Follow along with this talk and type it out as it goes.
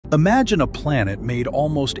Imagine a planet made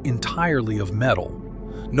almost entirely of metal.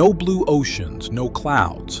 No blue oceans, no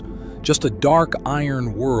clouds, just a dark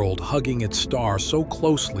iron world hugging its star so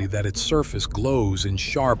closely that its surface glows in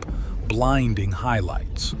sharp, blinding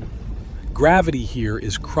highlights. Gravity here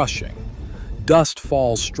is crushing. Dust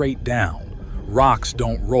falls straight down. Rocks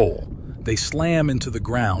don't roll. They slam into the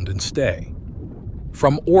ground and stay.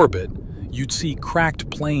 From orbit, you'd see cracked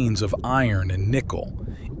plains of iron and nickel,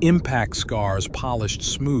 impact scars polished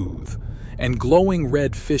smooth, and glowing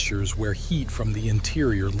red fissures where heat from the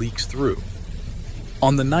interior leaks through.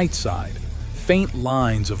 On the night side, faint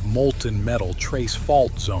lines of molten metal trace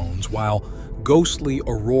fault zones while ghostly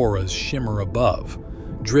auroras shimmer above,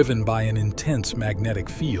 driven by an intense magnetic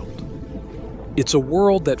field. It's a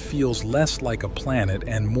world that feels less like a planet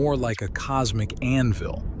and more like a cosmic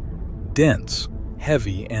anvil, dense,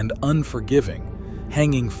 heavy, and unforgiving,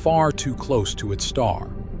 hanging far too close to its star.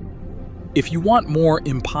 If you want more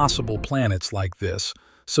impossible planets like this,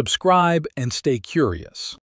 subscribe and stay curious.